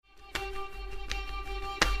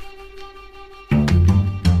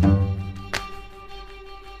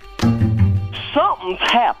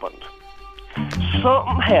something's happened.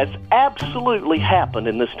 Something has absolutely happened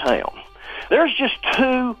in this town. There's just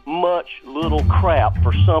too much little crap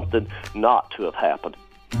for something not to have happened.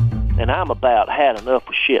 And I'm about had enough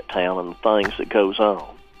of shit town and the things that goes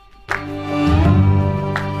on.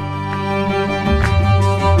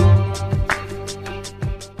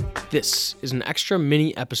 This is an extra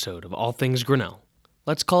mini episode of All Things Grinnell.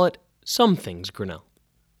 Let's call it Some Things Grinnell.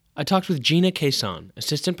 I talked with Gina Cason,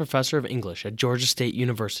 assistant professor of English at Georgia State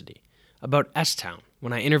University, about S-Town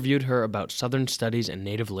when I interviewed her about Southern studies and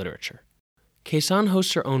native literature. Cason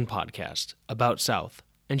hosts her own podcast, About South,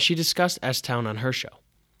 and she discussed S-Town on her show.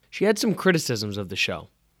 She had some criticisms of the show.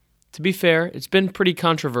 To be fair, it's been pretty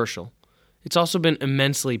controversial. It's also been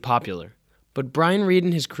immensely popular. But Brian Reed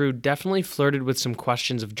and his crew definitely flirted with some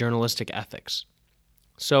questions of journalistic ethics.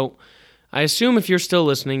 So, I assume if you're still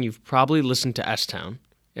listening, you've probably listened to S-Town.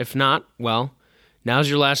 If not, well, now's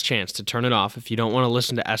your last chance to turn it off if you don't want to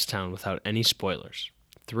listen to S-Town without any spoilers.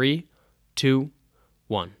 3, 2,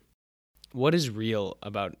 1. What is real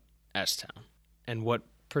about S-Town? And what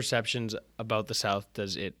perceptions about the South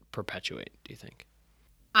does it perpetuate, do you think?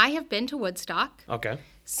 I have been to Woodstock. Okay.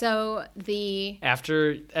 So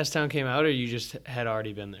After S-Town came out, or you just had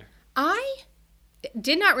already been there? I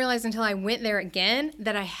did not realize until I went there again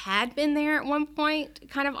that I had been there at one point,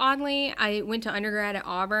 kind of oddly. I went to undergrad at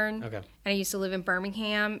Auburn. Okay. And I used to live in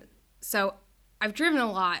Birmingham. So I've driven a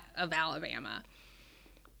lot of Alabama.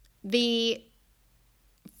 The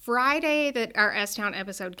Friday that our S-Town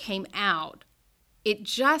episode came out, it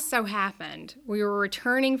just so happened we were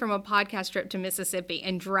returning from a podcast trip to Mississippi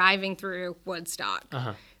and driving through Woodstock.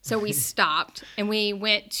 Uh-huh. So we stopped and we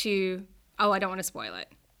went to, I don't want to spoil it.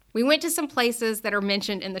 We went to some places that are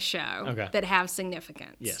mentioned in the show that have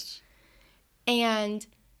significance. Yes. And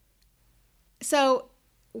so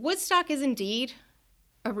Woodstock is indeed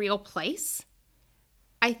a real place.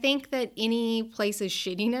 I think that any place's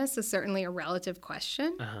shittiness is certainly a relative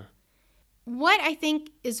question. Uh-huh. What I think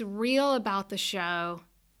is real about the show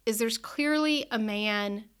is there's clearly a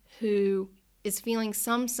man who is feeling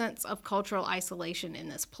some sense of cultural isolation in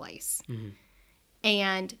this place. Mm-hmm.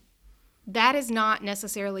 And that is not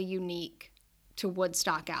necessarily unique to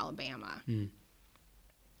Woodstock, Alabama. Mm.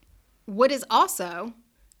 What is also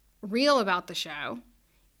real about the show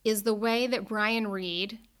is the way that Brian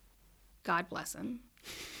Reed, God bless him,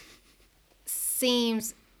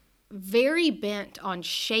 seems very bent on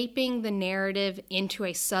shaping the narrative into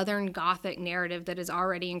a Southern Gothic narrative that is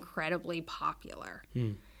already incredibly popular.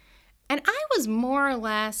 And I was more or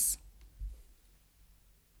less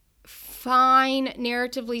fine,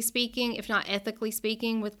 narratively speaking, if not ethically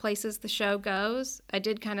speaking, with places the show goes. I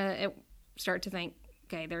did kind of start to think,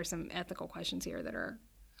 okay, there are some ethical questions here that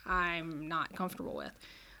I'm not comfortable with.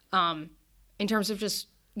 In terms of just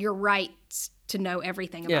your rights to know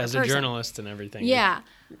everything about a person. Yeah, as a journalist and everything. Yeah.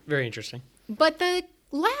 Very interesting. But the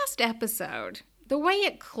last episode, the way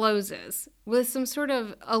it closes with some sort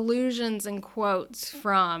of allusions and quotes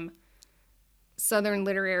from Southern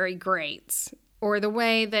literary greats, or the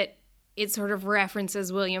way that it sort of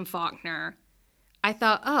references William Faulkner, I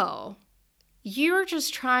thought, you're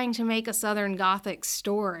just trying to make a Southern Gothic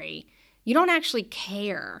story. You don't actually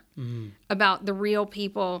care about the real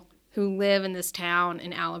people who live in this town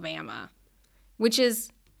in Alabama, which is,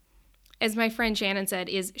 as my friend Shannon said,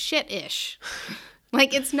 is shit-ish.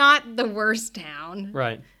 Like, it's not the worst town.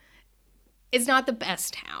 Right. It's not the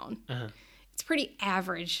best town. Uh-huh. It's a pretty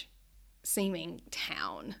average-seeming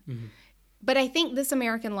town. Mm-hmm. But I think This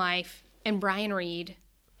American Life and Brian Reed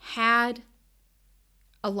had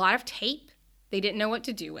a lot of tape. They didn't know what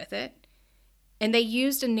to do with it. And they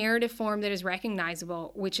used a narrative form that is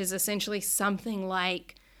recognizable, which is essentially something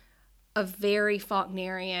like a very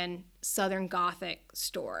Faulknerian Southern Gothic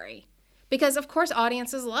story. Because, of course,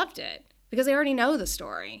 audiences loved it because they already know the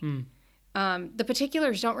story. The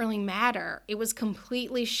particulars don't really matter. It was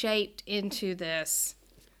completely shaped into this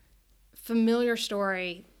familiar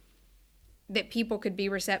story that people could be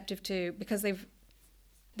receptive to because they've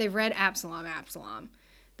read Absalom.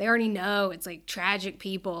 They already know it's like tragic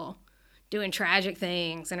people doing tragic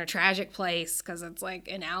things in a tragic place because it's like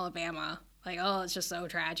in Alabama. Like, it's just so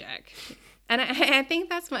tragic. And I think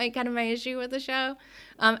that's my issue with the show.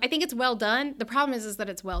 I think it's well done. The problem is that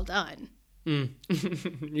it's well done.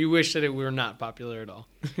 You wish that it were not popular at all.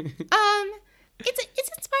 It's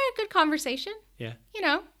inspired good conversation. Yeah.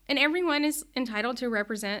 And everyone is entitled to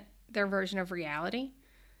represent their version of reality.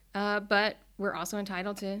 But we're also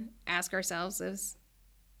entitled to ask ourselves, is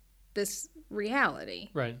this reality?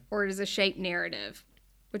 Right. Or is it a shaped narrative?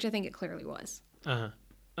 Which I think it clearly was.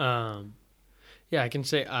 Yeah, I can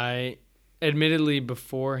say I, admittedly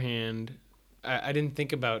beforehand, I didn't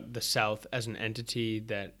think about the South as an entity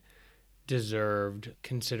that deserved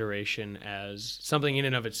consideration as something in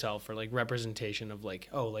and of itself, or like representation of like,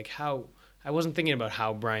 oh, like how I wasn't thinking about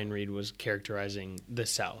how Brian Reed was characterizing the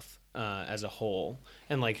South as a whole,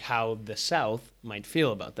 and like how the South might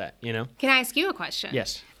feel about that, you know? Can I ask you a question?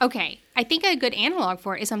 Yes. Okay. I think a good analog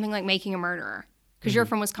for it is something like Making a Murderer, because you're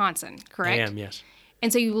from Wisconsin, correct? I am, yes.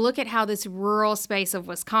 And so you look at how this rural space of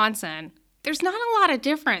Wisconsin, there's not a lot of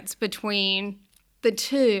difference between the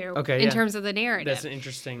two in terms of the narrative. That's an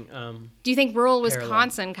interesting Do you think rural parallel.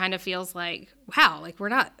 Wisconsin kind of feels like, wow, like we're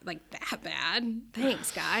not like that bad?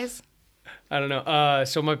 Thanks, guys. I don't know.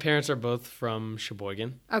 So my parents are both from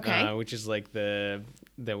Sheboygan, Okay. which is like the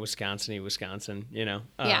Wisconsin-y Wisconsin, you know.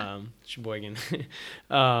 Yeah. Sheboygan.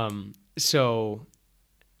 And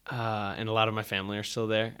a lot of my family are still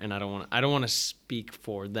there, and I don't want to speak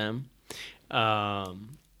for them,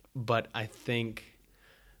 but I think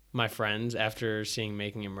my friends, after seeing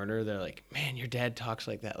Making a Murderer, they're like, man, your dad talks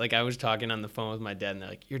like that. Like, I was talking on the phone with my dad, and they're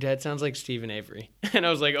like, your dad sounds like Stephen Avery. And I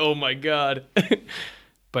was like, oh, my God.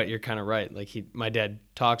 But you're kind of right. Like, my dad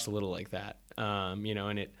talks a little like that, you know,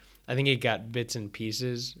 and I think it got bits and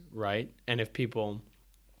pieces right. And if people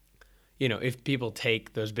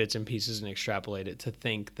take those bits and pieces and extrapolate it to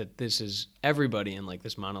think that this is everybody in, like,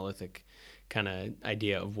 this monolithic kind of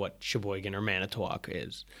idea of what Sheboygan or Manitowoc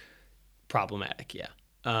is, problematic, yeah.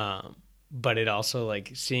 But it also,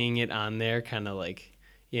 like, seeing it on there kind of like,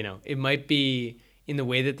 you know, it might be in the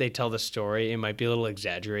way that they tell the story, it might be a little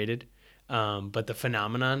exaggerated, but the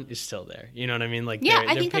phenomenon is still there. You know what I mean? Like, Yeah,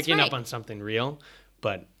 they're think that's picking right. up on something real,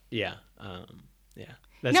 but yeah.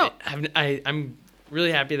 That's No. it. I'm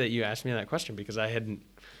really happy that you asked me that question, because I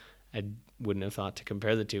wouldn't have thought to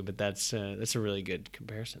compare the two, but that's a really good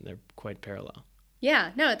comparison. They're quite parallel.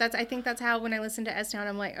 Yeah, no, I think that's how when I listen to S-Town,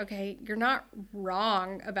 I'm like, okay, you're not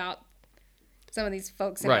wrong about some of these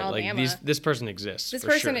folks in Right, Alabama. like this person exists. This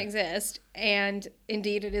for person sure. exists, and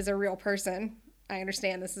indeed it is a real person. I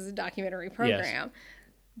understand this is a documentary program,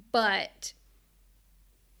 but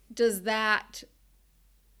does that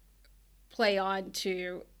play on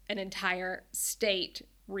to an entire state,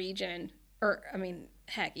 region, or, I mean,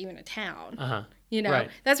 heck, even a town? Uh-huh. You know, Right.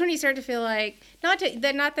 that's when you start to feel like, not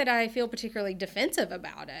that I feel particularly defensive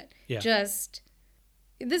about it, Yeah. just,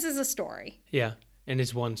 this is a story. Yeah, and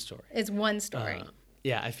it's one story. It's one story.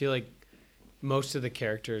 Yeah, I feel like most of the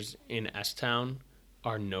characters in S-Town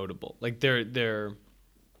are notable. Like, there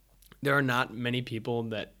are not many people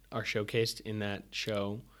that are showcased in that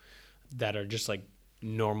show that are just, like,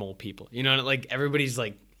 normal people. You know, like, everybody's,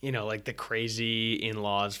 like, you know, like the crazy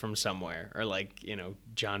in-laws from somewhere, or like, you know,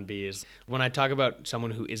 John B. is. When I talk about someone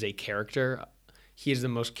who is a character, he is the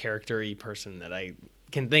most character-y person that I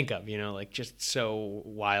can think of, you know, like, just so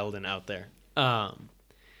wild and out there.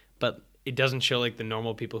 But it doesn't show, like, the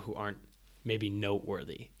normal people who aren't maybe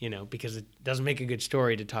noteworthy, you know, because it doesn't make a good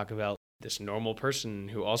story to talk about this normal person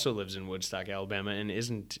who also lives in Woodstock, Alabama, and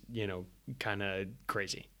isn't, you know, kind of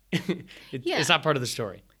crazy. It's not part of the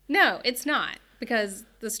story. No, it's not, because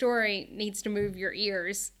the story needs to move your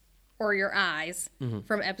ears or your eyes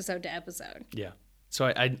from episode to episode. Yeah.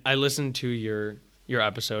 So I listened to your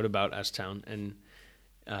episode about S-Town, and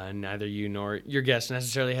neither you nor your guest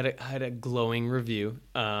necessarily had a glowing review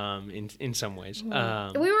in some ways. We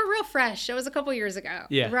were real fresh. It was a couple years ago,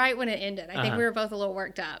 Yeah. right when it ended. I think we were both a little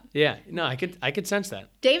worked up. Yeah. No, I could sense that.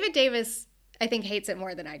 David Davis, I think, hates it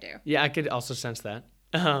more than I do. Yeah, I could also sense that.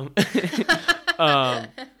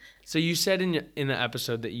 So you said in the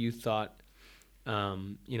episode that you thought,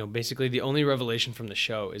 you know, basically the only revelation from the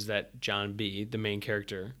show is that John B., the main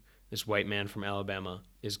character, this white man from Alabama,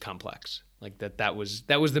 is complex. Like that was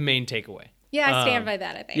the main takeaway. Yeah, I stand by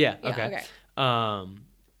that, I think. Yeah. Okay.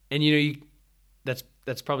 And you know,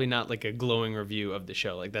 that's probably not like a glowing review of the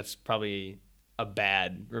show. Like, that's probably a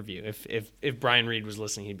bad review. If Brian Reed was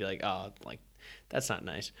listening, he'd be like, oh, like, that's not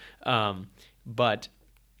nice. But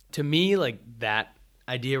to me, like, that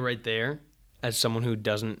idea right there, as someone who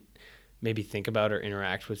doesn't maybe think about or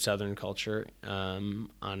interact with Southern culture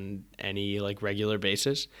on any, like, regular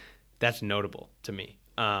basis, that's notable to me.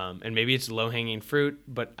 And maybe it's low-hanging fruit,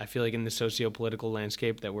 but I feel like in the socio-political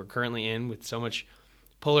landscape that we're currently in, with so much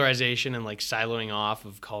polarization and, like, siloing off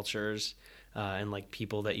of cultures and, like,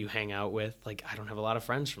 people that you hang out with, like, I don't have a lot of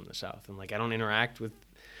friends from the South, and, like, I don't interact with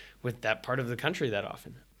that part of the country that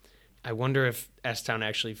often. I wonder if S-Town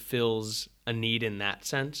actually fills a need in that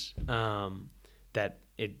sense, that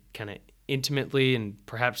it kind of intimately, and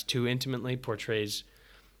perhaps too intimately, portrays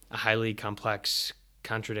a highly complex,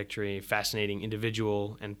 contradictory, fascinating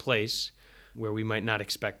individual and place where we might not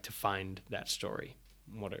expect to find that story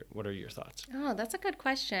What are your thoughts? Oh, that's a good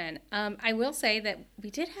question. I will say that we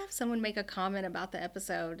did have someone make a comment about the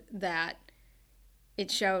episode that it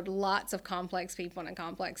showed lots of complex people in a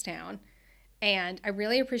complex town. And I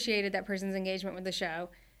really appreciated that person's engagement with the show.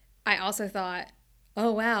 I also thought,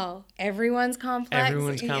 oh, wow, everyone's complex.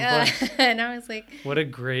 Everyone's complex. Yeah. And I was like, what a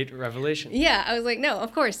great revelation. Yeah, I was like, no,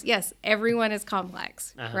 of course, yes, everyone is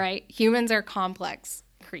complex, right? Humans are complex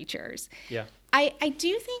creatures. Yeah. I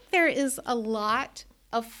do think there is a lot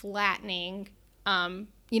of flattening,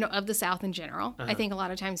 of the South in general. I think a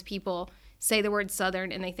lot of times people say the word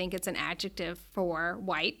Southern and they think it's an adjective for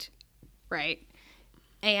white, right?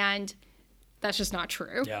 And that's just not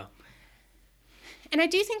true. Yeah. And I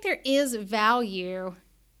do think there is value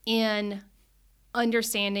in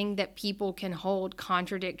understanding that people can hold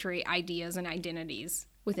contradictory ideas and identities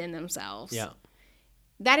within themselves. Yeah.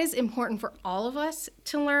 That is important for all of us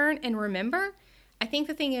to learn and remember. I think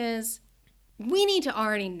the thing is, we need to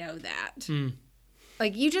already know that.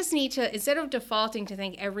 Like, you just need to, instead of defaulting to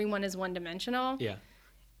think everyone is one-dimensional,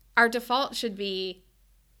 our default should be,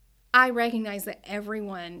 I recognize that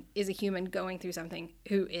everyone is a human going through something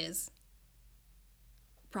who is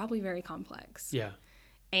probably very complex. Yeah.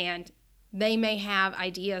 And they may have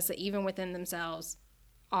ideas that even within themselves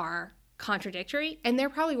are contradictory, and they're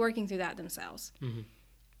probably working through that themselves.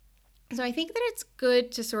 So I think that it's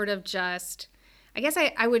good to sort of just, I guess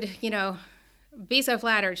I would, be so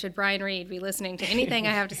flattered should Brian Reed be listening to anything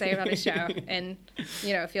I have to say about his show and,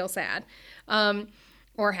 feel sad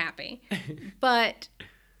or happy. But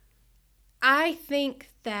I think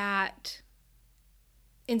that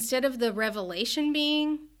instead of the revelation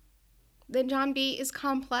being that John B. is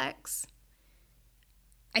complex,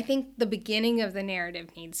 I think the beginning of the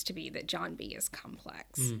narrative needs to be that John B. is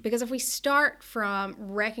complex. Because if we start from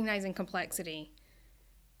recognizing complexity,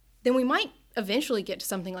 then we might eventually get to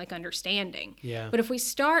something like understanding. Yeah. But if we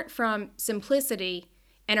start from simplicity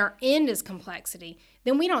and our end is complexity,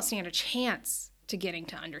 then we don't stand a chance to getting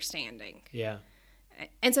to understanding. Yeah.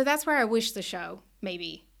 And so that's where I wish the show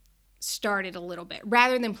maybe started a little bit.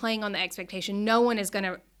 Rather than playing on the expectation, no one is going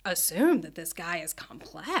to assume that this guy is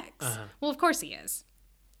complex. Well, of course he is.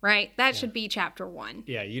 Right? That should be chapter 1.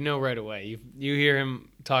 Yeah, right away. You hear him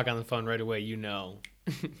talk on the phone right away,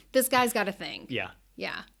 This guy's got a thing. Yeah.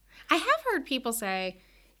 Yeah. I have heard people say,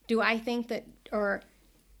 do I think that, or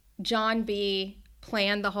John B.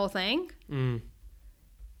 planned the whole thing?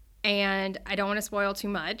 And I don't want to spoil too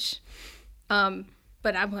much.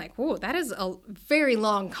 But I'm like, whoa, that is a very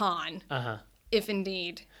long con. If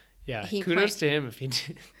indeed. Yeah, kudos to him if he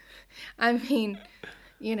did. I mean,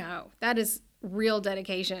 that is real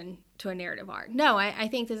dedication to a narrative arc. No, I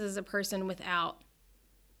think this is a person without,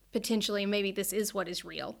 potentially, maybe this is what is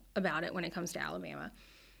real about it when it comes to Alabama.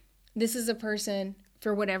 This is a person,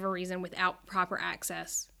 for whatever reason, without proper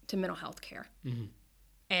access to mental health care.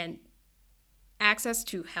 And access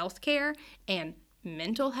to health care and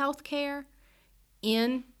mental health care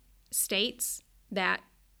in states that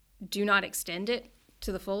do not extend it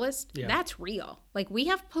to the fullest, that's real. Like, we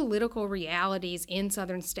have political realities in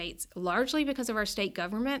southern states, largely because of our state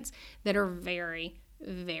governments, that are very,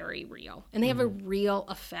 very real. And they have a real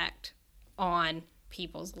effect on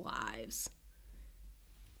people's lives.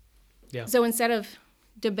 Yeah. So instead of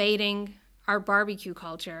debating our barbecue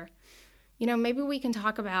culture, maybe we can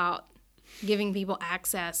talk about giving people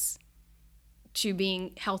access to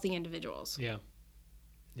being healthy individuals. Yeah.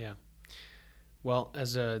 Yeah. Well,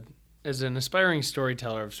 as an aspiring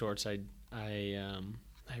storyteller of sorts, I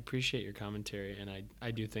appreciate your commentary, and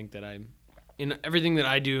I do think that in everything that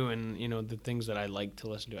I do, and the things that I like to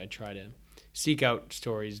listen to, I try to seek out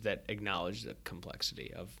stories that acknowledge the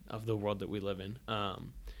complexity of the world that we live in.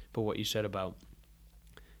 But what you said about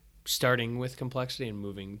starting with complexity and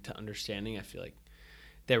moving to understanding, I feel like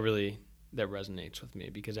that resonates with me,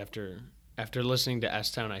 because after listening to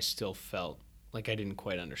S-Town, I still felt like I didn't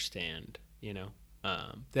quite understand,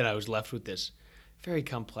 that I was left with this very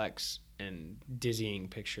complex and dizzying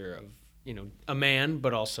picture of, a man,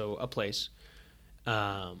 but also a place.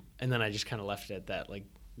 And then I just kind of left it at that, like,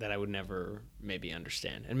 that I would never maybe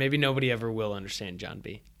understand. And maybe nobody ever will understand John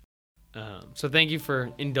B. So thank you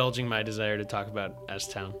for indulging my desire to talk about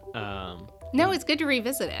S-Town. No, it's good to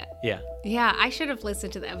revisit it. Yeah. Yeah, I should have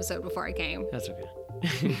listened to the episode before I came. That's okay.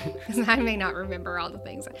 Because I may not remember all the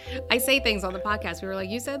things. I say things on the podcast. We were like,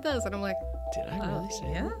 you said this. And I'm like, did I really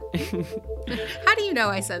say that? How do you know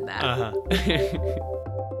I said that?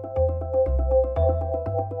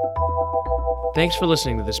 Thanks for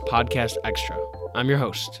listening to this podcast extra. I'm your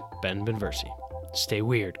host, Ben Benversi. Stay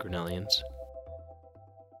weird, Grinnellians.